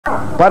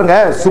பாருங்க,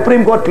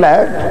 சுப்ரீம் கோர்ட்ல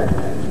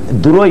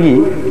துரோகி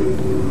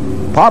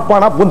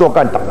பாப்பானா பூந்து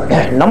உட்காந்துட்டான்.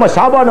 நம்ம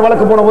ஷாபானு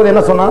வழக்கு போன போது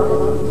என்ன சொன்னா,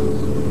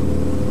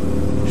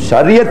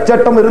 ஷரியத்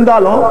சட்டம்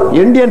இருந்தாலும்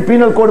இந்தியன்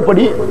பீனல் கோட்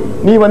படி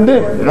நீ வந்து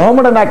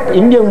மொஹம்மடன் ஆக்ட்,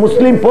 இந்தியன்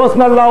முஸ்லீம்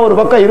பர்சனல் லா ஒரு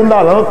பக்கம்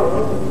இருந்தாலும்,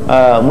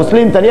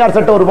 முஸ்லீம் தனியார்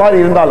சட்டம் ஒரு மாதிரி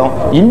இருந்தாலும்,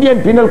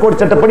 இந்தியன் பீனல் கோட்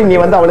சட்டப்படி நீ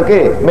வந்து அவளுக்கு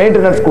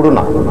மெயின்டெனன்ஸ்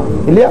கொடுனா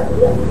இல்லையா?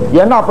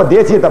 ஏன்னா அப்ப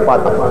தேசியத்தை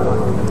பார்த்தான்.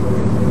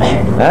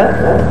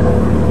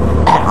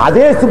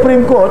 அதே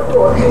சுப்ரீம் கோர்ட்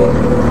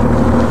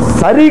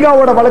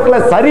சரிகாவோட வழக்குல,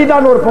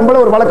 சரிதான் ஒரு பொம்பளை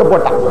ஒரு வழக்கு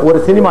போட்டான், ஒரு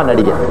சினிமா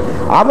நடிகை.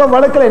 அவன்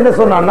வழக்குல என்ன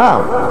சொன்னான்னா,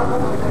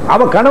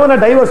 அவ கணவனை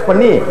டைவர்ஸ்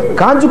பண்ணி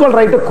கான்ஜுகல்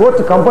ரைட்டை கோர்ட்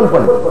கம்பல்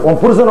பண்ணு, உன்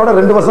புருஷனோட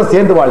 2 வருஷம்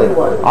சேர்ந்து வாழு.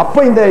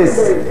 அப்ப இந்த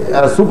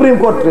சுப்ரீம்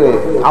கோர்ட்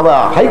அவ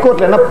ஹை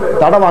கோர்ட்ல என்ன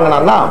தடை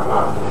வாங்கினான்னா,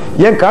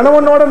 என்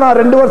கணவனோட நான்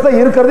 2 வருஷம்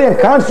இருக்கிறது என்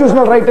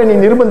கான்ஸ்டிடியூஷனல் ரைட்டை நீ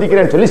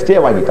நிர்பந்திக்கிறேன்னு சொல்லி ஸ்டே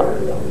வாங்கிட்டான்.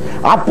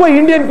 அப்ப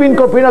இந்தியன்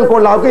பீனல்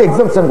கோட் லாவுக்கு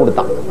எக்ஸம்ஷன்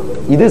கொடுத்தான்.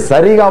 இது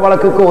சரிகா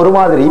வழக்குக்கு ஒரு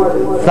மாதிரி,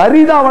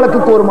 சரிதா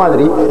வழக்குக்கு ஒரு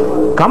மாதிரி.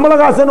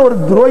 கமலஹாசன் ஒரு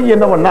துரோகி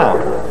என்ன பண்ணா,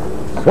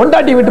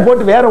 ஒண்டாட்டி விட்டு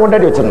போட்டு வேற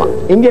ஒண்டாட்டி வச்சிருந்தான்.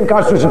 இந்தியன்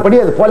கான்ஸ்டிடியூஷன் படி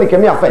அது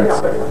பாலிகமி அஃபென்ஸ்,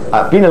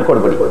 பீனல்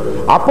கோட் படி.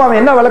 அப்ப அவன்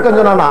என்ன விளக்கம்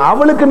சொன்னானா,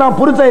 அவளுக்கு நான்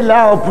புருஷன் இல்ல,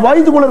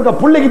 வயதுக்குள்ள இருக்க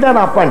பிள்ளைக்கு தான்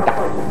நான்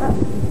அப்பான்ட்டான்.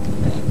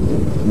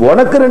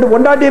 உனக்கு 2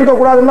 ஒண்டாட்டி இருக்க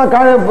கூடாதுன்னா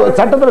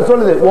சட்டத்துல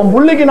சொல்லுது, உன்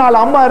பிள்ளைக்கு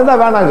 4 அம்மா இருந்தா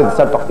வேணாங்க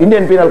சட்டம்,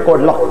 இந்தியன் பீனல்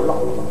கோட்ல.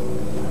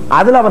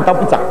 அதுல அவன்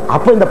தப்பிச்சான்.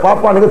 அப்ப இந்த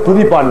பாப்பானுக்கு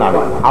துதிப்பான்.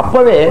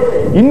 அப்பவே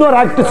இன்னொரு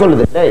ஆக்ட்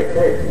சொல்லுது,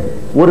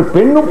 ஒரு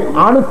பெண்ணும்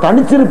ஆணும்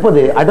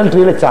தனிச்சிருப்பது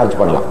அடல்ட்ரியில சார்ஜ்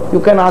பண்ணலாம். You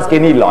can ask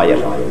any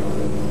lawyer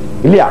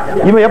இல்லையா?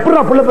 இவன்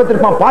எப்படி புள்ள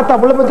பெற்றிருப்பான், பார்த்தா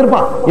புள்ள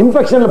பெற்றிருப்பான்,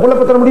 இன்ஃபெக்ஷன்ல புள்ள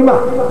பெற்ற முடியுமா,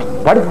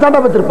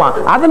 படிச்சுதான் பெற்றிருப்பான்,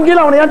 அதன் கீழே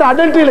அவனை ஏன்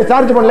அடல்ட்ரியில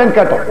சார்ஜ் பண்ணலன்னு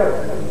கேட்டோம்,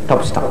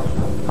 தப்பிச்சிட்டான்.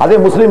 அதே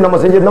முஸ்லீம்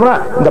நம்ம செஞ்சிருந்தோம்னா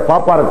இந்த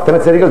பாப்பா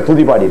தினசரிகள்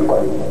துதிப்பாடி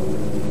இருக்கும்,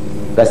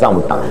 பேசாம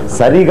விட்டான்.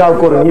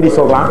 சரிகாவுக்கு ஒரு நீதி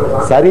சொல்றான்,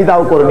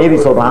 சரிதாவுக்கு ஒரு நீதி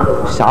சொல்றான்,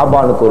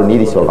 ஷாபானுக்கு ஒரு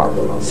நீதி சொல்றான்.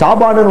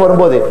 ஷாபானு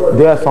வரும்போது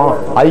தேசம்,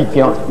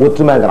 ஐக்கியம்,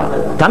 ஒற்றுமைங்கிறான்.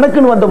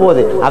 தனக்குன்னு வந்த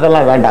போது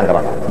அதெல்லாம்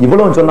வேண்டாங்கிறான்.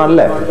 இவ்வளவு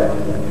சொன்னான்ல,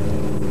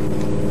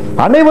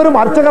 அனைவரும்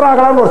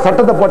அர்ச்சகராகலாம் ஒரு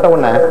சட்டத்தை போட்ட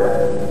உடனே,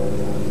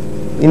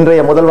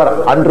 இன்றைய முதல்வர்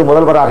அன்று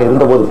முதல்வராக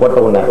இருந்த போது போட்ட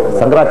உடனே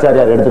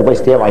சங்கராச்சாரியார் எடுத்துட்டு போய்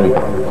ஸ்டே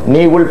வாங்கிட்டான்.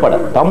 நீ உள்பட,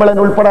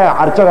 தமிழன் உள்பட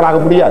அர்ச்சகராக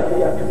முடியாது,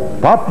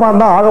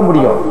 பாப்பான் தான் ஆக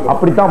முடியும்.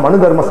 அப்படித்தான்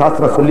மனு தர்ம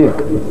சாஸ்திரம் சொல்லி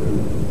இருக்கு.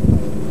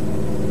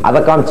 அதை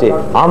காமிச்சு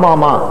ஆமா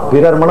ஆமா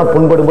பிறர் மன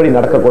புண்படும்படி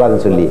நடக்க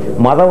கூடாதுன்னு சொல்லி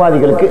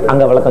மதவாதிகளுக்கு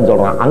அங்க விளக்கம்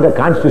சொல்றான். அங்க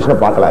கான்ஸ்டிடியூஷனை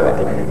பார்க்கலாங்க.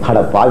 அட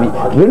பாவி,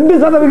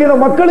 2%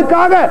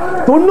 மக்களுக்காக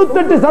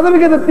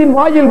 98%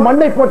 வாயில்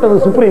மண்ணை போட்டது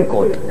சுப்ரீம்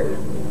கோர்ட்.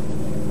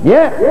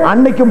 ஏன்?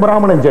 அன்னைக்கும்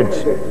பிராமணன் ஜட்ஜ்,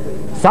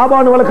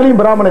 ஷாபானு வழக்கிலையும்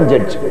பிராமணன்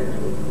ஜட்ஜ்,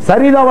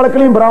 சரிதா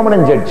வழக்கிலையும்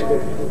பிராமணன் ஜட்ஜ்,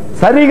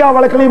 சரிகா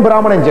வழக்கிலையும்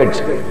பிராமணன் ஜட்ஜ்,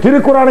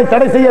 திருக்குறானை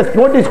தடை செய்ய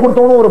நோட்டீஸ்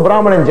கொடுத்தவனும் ஒரு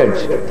பிராமணன்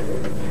ஜட்ஜ்.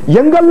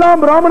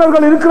 எங்கெல்லாம்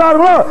பிராமணர்கள்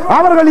இருக்கிறார்களோ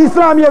அவர்கள்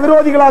இஸ்லாமிய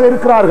விரோதிகளாக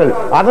இருக்கிறார்கள்.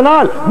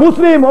 அதனால்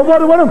முஸ்லிம்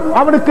ஒவ்வொருவரும்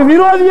அவனுக்கு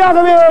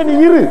விரோதியாகவே நீ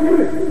இரு.